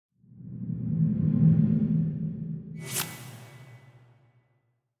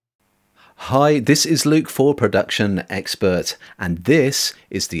Hi, this is Luke for Production Expert, and this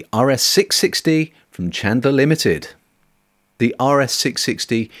is the RS660 from Chandler Limited. The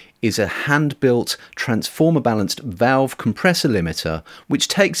RS660 is a hand-built transformer-balanced valve compressor limiter which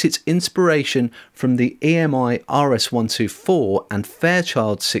takes its inspiration from the EMI RS124 and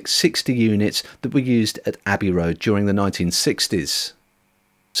Fairchild 660 units that were used at Abbey Road during the 1960s.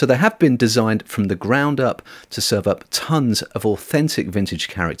 So they have been designed from the ground up to serve up tons of authentic vintage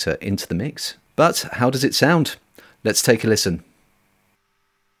character into the mix. But how does it sound? Let's take a listen.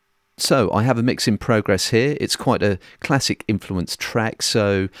 So I have a mix in progress here. It's quite a classic influence track,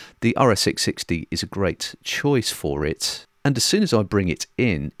 so the RS660 is a great choice for it. And as soon as I bring it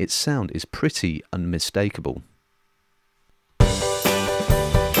in, its sound is pretty unmistakable.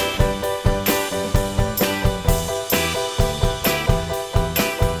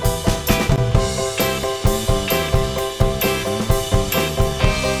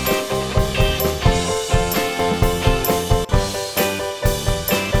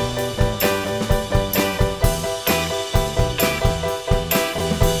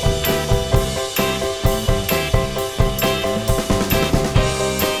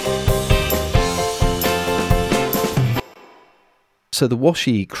 So the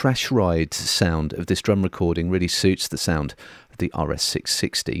washy crash ride sound of this drum recording really suits the sound of the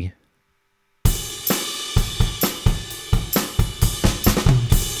RS660.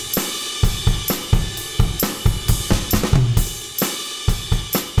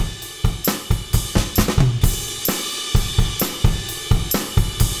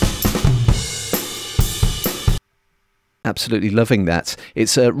 Absolutely loving that.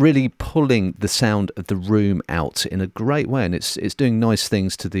 It's really pulling the sound of the room out in a great way, and it's doing nice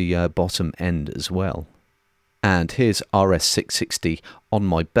things to the bottom end as well. And here's RS660 on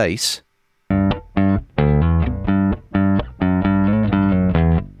my bass.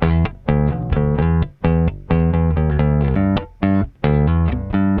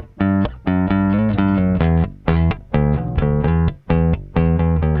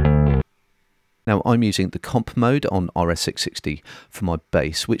 Now I'm using the comp mode on RS660 for my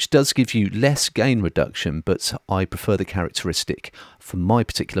bass, which does give you less gain reduction, but I prefer the characteristic for my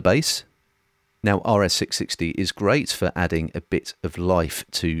particular bass. Now RS660 is great for adding a bit of life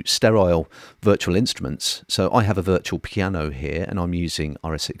to sterile virtual instruments. So I have a virtual piano here and I'm using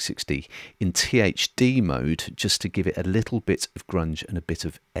RS660 in THD mode just to give it a little bit of grunge and a bit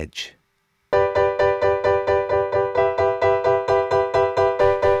of edge.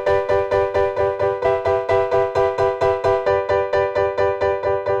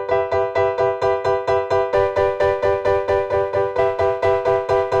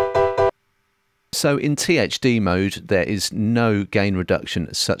 So in THD mode, there is no gain reduction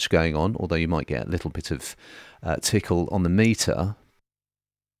as such going on, although you might get a little bit of tickle on the meter.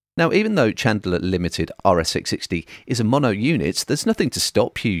 Now, even though Chandler Limited RS660 is a mono unit, there's nothing to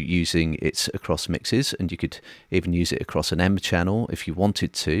stop you using it across mixes, and you could even use it across an M channel if you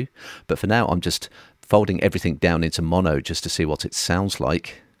wanted to. But for now, I'm just folding everything down into mono just to see what it sounds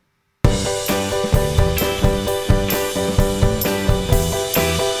like.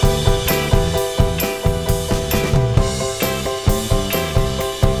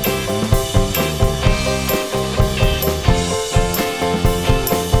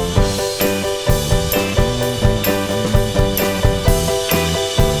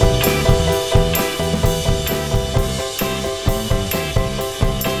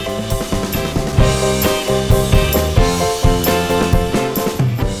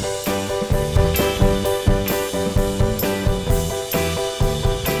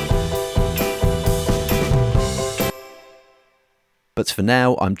 But for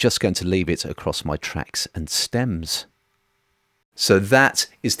now, I'm just going to leave it across my tracks and stems. So that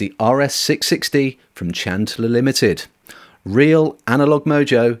is the RS660 from Chandler Limited. Real analog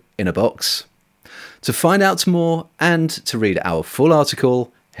mojo in a box. To find out more and to read our full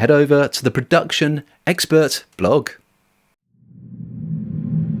article, head over to the Production Expert blog.